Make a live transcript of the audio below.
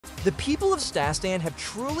The people of Stastan have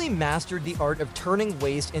truly mastered the art of turning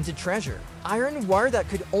waste into treasure. Iron wire that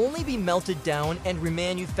could only be melted down and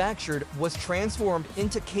remanufactured was transformed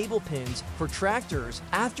into cable pins for tractors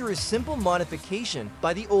after a simple modification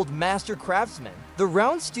by the old master craftsmen. The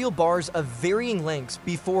round steel bars of varying lengths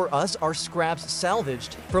before us are scraps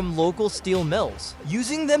salvaged from local steel mills.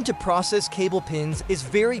 Using them to process cable pins is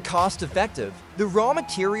very cost-effective. The raw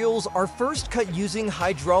materials are first cut using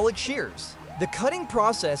hydraulic shears. The cutting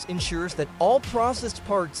process ensures that all processed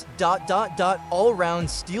parts all round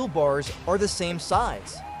steel bars are the same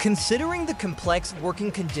size. Considering the complex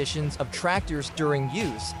working conditions of tractors during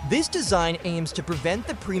use, this design aims to prevent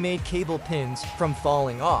the pre-made cable pins from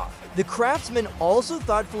falling off. The craftsman also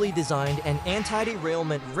thoughtfully designed an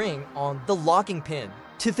anti-derailment ring on the locking pin.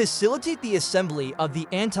 To facilitate the assembly of the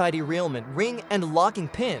anti-derailment ring and locking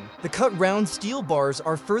pin, the cut round steel bars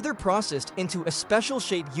are further processed into a special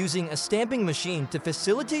shape using a stamping machine to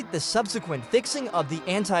facilitate the subsequent fixing of the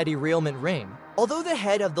anti-derailment ring. Although the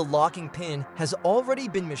head of the locking pin has already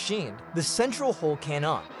been machined, the central hole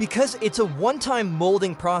cannot. Because it's a one-time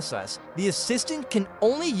molding process, the assistant can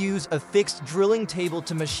only use a fixed drilling table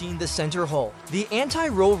to machine the center hole. The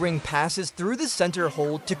anti-roll ring passes through the center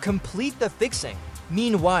hole to complete the fixing.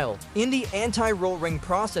 Meanwhile, in the anti-roll ring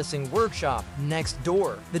processing workshop next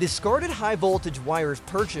door, the discarded high-voltage wires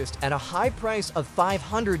purchased at a high price of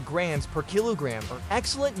 500 grams per kilogram are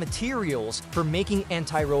excellent materials for making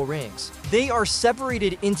anti-roll rings. They are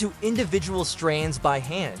separated into individual strands by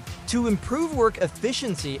hand to improve work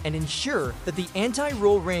efficiency and ensure that the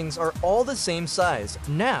anti-roll rings are all the same size.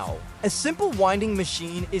 Now, a simple winding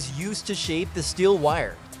machine is used to shape the steel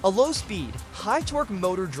wire. A low-speed, high-torque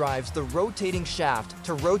motor drives the rotating shaft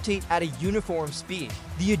to rotate at a uniform speed.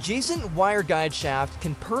 The adjacent wire guide shaft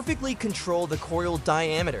can perfectly control the coil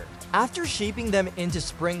diameter. After shaping them into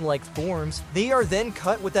spring-like forms, they are then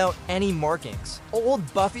cut without any markings.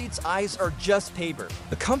 Old Buffett's eyes are just paper.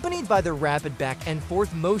 Accompanied by the rapid back and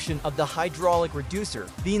forth motion of the hydraulic reducer,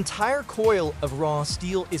 the entire coil of raw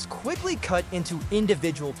steel is quickly cut into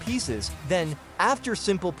individual pieces. Then, after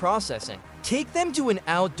simple processing, take them to an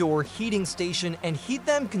outdoor heating station and heat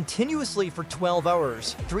them continuously for 12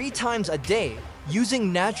 hours, 3 times a day,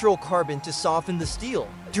 using natural carbon to soften the steel.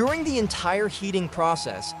 During the entire heating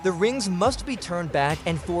process, the rings must be turned back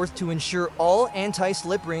and forth to ensure all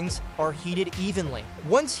anti-slip rings are heated evenly.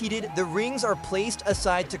 Once heated, the rings are placed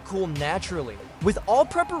aside to cool naturally. With all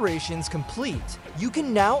preparations complete, you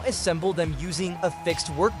can now assemble them using a fixed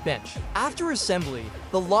workbench. After assembly,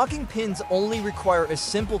 the locking pins only require a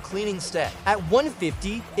simple cleaning step. At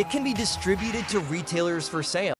 $150, it can be distributed to retailers for sale.